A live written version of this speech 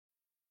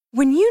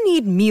When you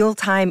need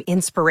mealtime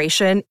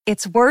inspiration,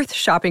 it's worth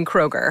shopping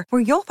Kroger,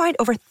 where you'll find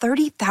over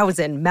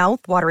 30,000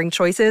 mouth-watering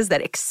choices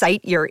that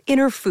excite your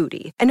inner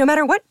foodie. And no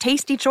matter what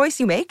tasty choice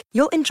you make,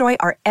 you'll enjoy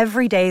our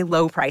everyday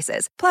low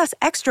prices, plus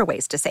extra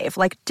ways to save,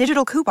 like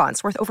digital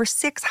coupons worth over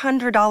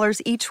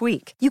 $600 each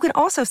week. You can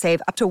also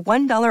save up to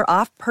 $1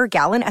 off per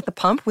gallon at the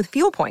pump with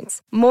fuel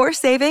points. More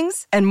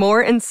savings and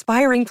more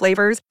inspiring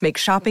flavors make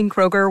shopping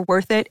Kroger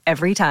worth it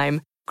every time.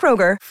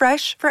 Kroger,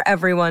 fresh for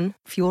everyone.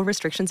 Fuel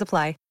restrictions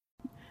apply.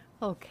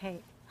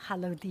 Okay,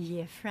 hello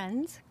dear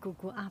friends, good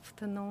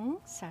afternoon,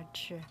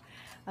 such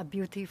a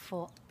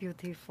beautiful,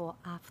 beautiful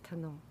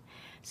afternoon.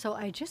 So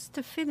I just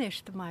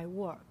finished my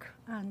work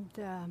and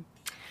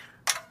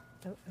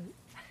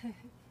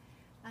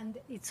and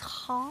it's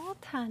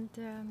hot and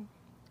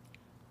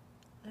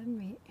let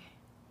me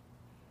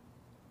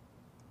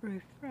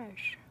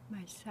refresh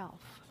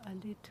myself a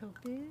little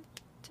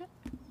bit.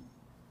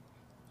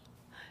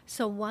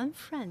 So one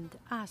friend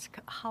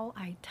asked how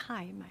I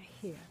tie my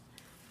hair.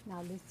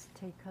 Now let's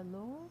take a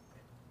look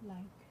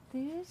like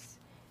this.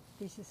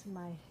 This is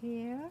my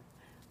hair.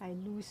 I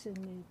loosen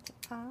it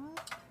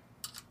up.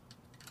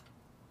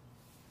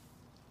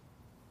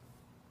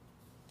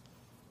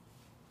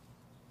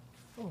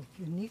 Oh,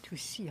 you need to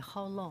see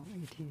how long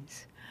it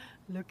is.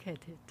 Look at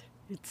it.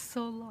 It's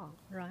so long,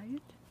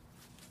 right?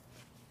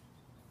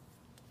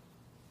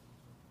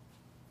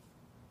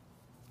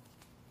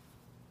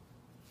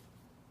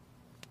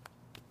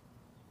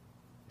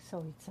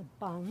 So it's a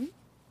bun.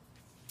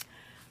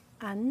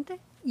 And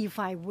if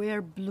I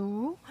wear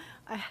blue,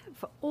 I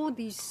have all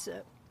these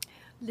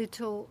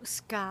little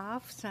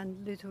scarves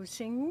and little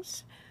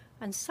things.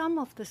 And some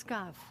of the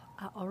scarves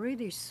are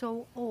already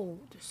so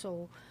old,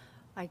 so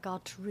I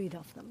got rid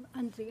of them.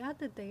 And the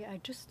other day, I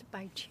just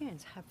by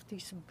chance have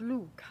this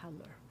blue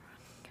color.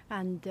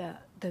 And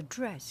the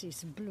dress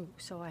is blue,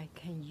 so I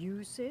can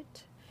use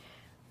it.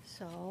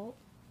 So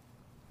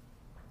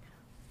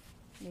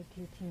make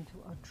it into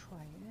a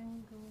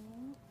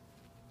triangle.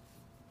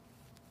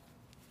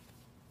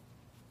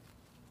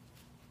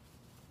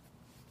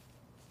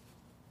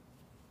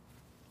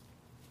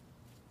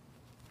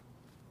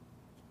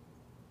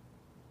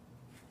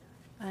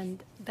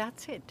 And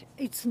that's it.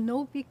 It's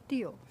no big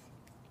deal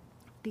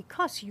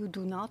because you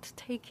do not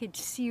take it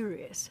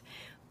serious,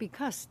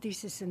 because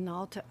this is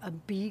not a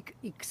big,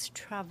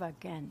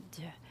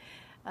 extravagant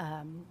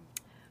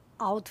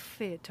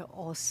outfit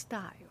or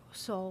style.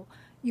 So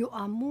you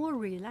are more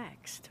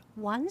relaxed.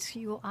 Once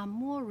you are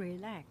more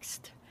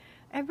relaxed,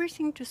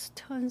 everything just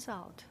turns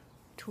out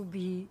to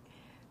be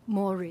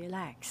more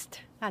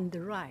relaxed and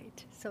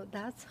right. So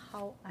that's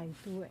how I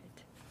do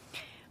it.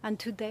 And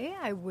today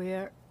I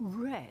wear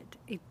red.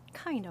 It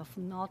kind of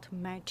not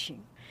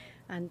matching.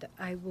 And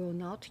I will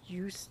not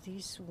use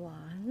this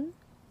one.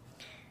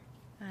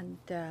 And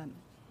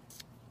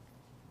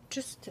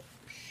just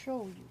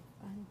show you.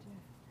 And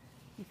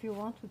if you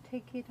want to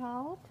take it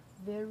out,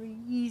 very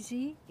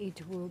easy.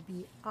 It will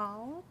be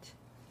out.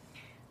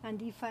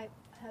 And if I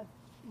have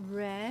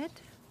red,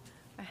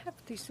 I have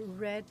this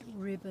red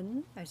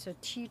ribbon. As a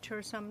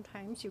teacher,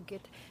 sometimes you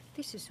get,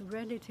 this is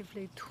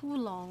relatively too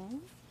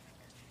long.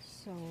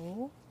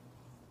 So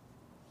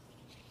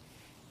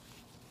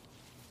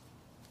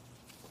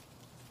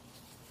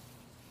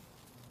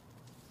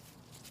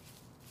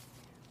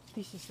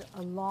this is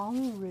a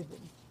long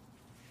ribbon.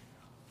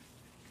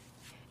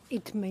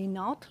 It may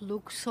not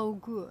look so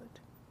good,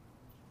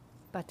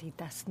 but it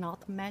does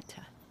not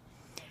matter.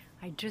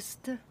 I do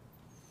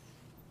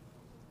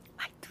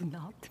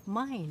not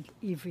mind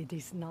if it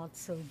is not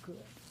so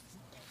good.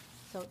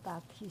 So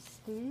that is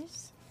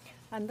this.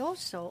 And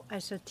also,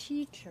 as a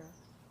teacher,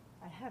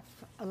 I have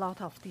a lot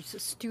of these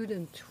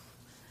student,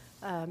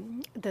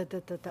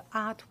 the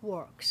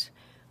artworks,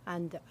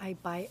 and I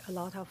buy a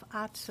lot of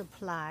art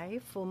supply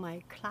for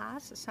my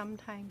class.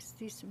 Sometimes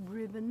these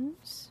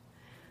ribbons,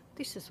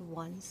 this is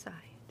one side.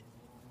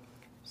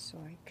 So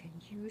I can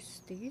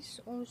use this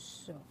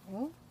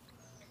also.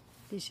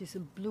 This is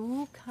a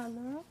blue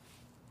color.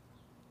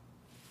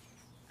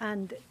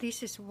 And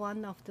this is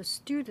one of the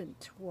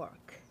student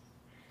work.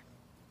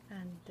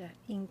 And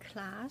in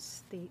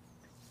class, they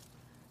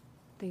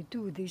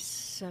do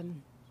this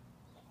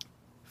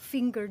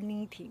finger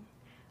knitting,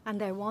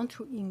 and I want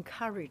to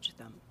encourage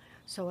them.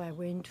 So I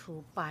went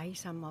to buy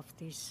some of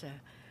this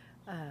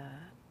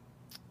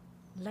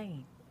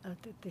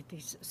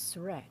this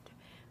thread,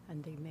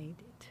 and they made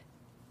it.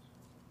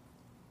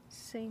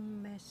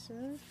 Same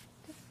method.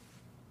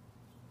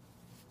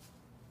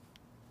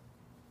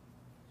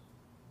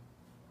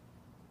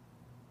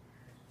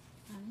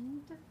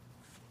 And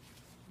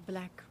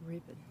black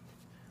ribbon.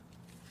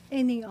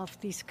 Any of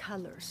these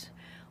colors.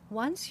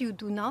 Once you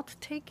do not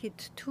take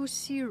it too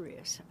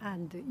serious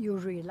and you're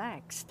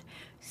relaxed,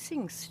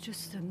 things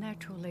just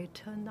naturally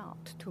turn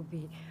out to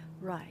be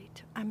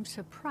right. I'm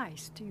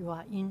surprised you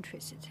are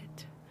interested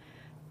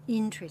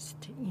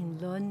in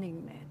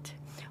learning it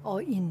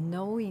or in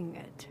knowing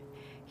it.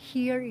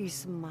 Here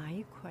is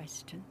my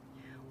question.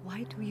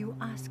 Why do you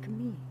ask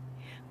me?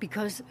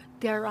 Because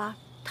there are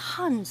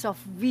tons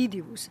of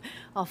videos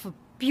of a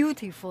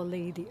beautiful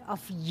lady,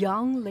 of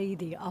young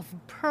lady, of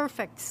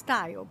perfect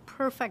style,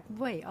 perfect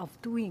way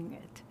of doing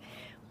it.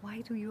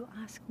 Why do you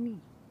ask me?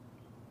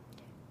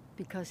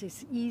 Because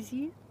it's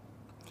easy,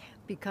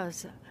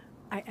 because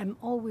I am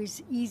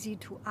always easy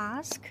to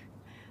ask,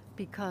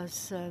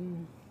 because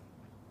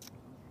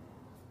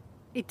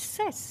it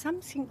says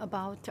something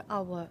about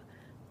our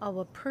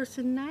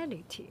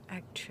personality,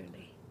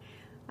 actually.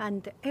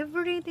 And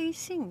everyday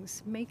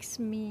things makes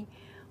me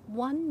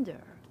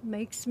wonder,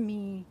 makes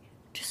me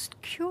just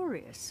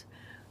curious.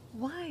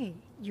 Why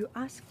you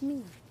ask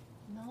me,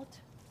 not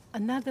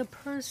another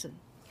person?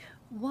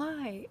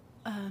 Why?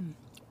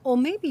 Or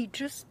maybe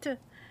just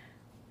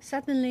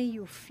suddenly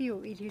you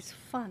feel it is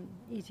fun,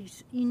 it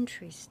is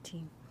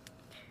interesting.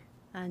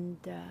 And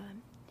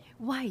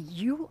why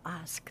you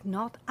ask,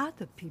 not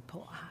other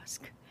people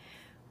ask?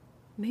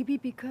 Maybe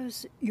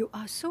because you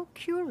are so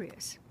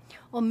curious,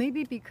 or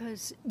maybe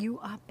because you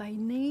are by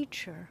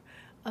nature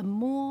a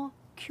more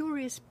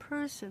curious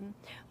person,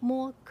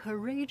 more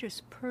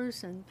courageous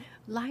person,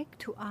 like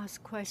to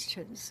ask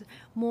questions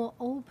more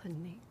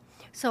openly.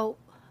 So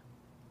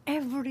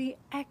every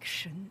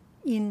action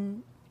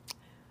in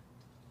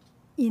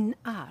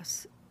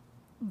us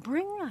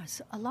bring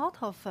us a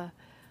lot of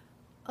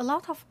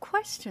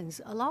questions,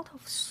 a lot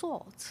of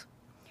thoughts.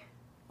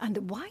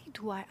 And why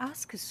do I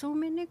ask so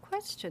many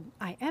questions?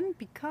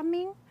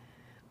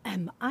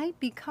 Am I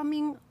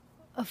becoming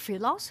a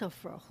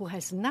philosopher who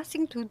has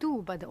nothing to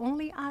do but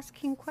only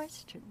asking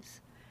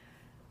questions?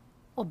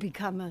 Or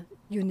become a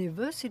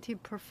university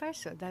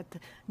professor that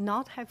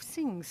not have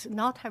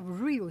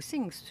real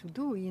things to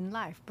do in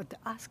life, but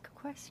ask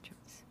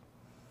questions?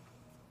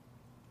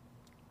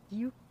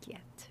 You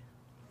get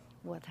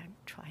what I'm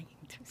trying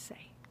to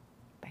say.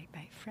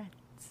 Bye-bye, friend.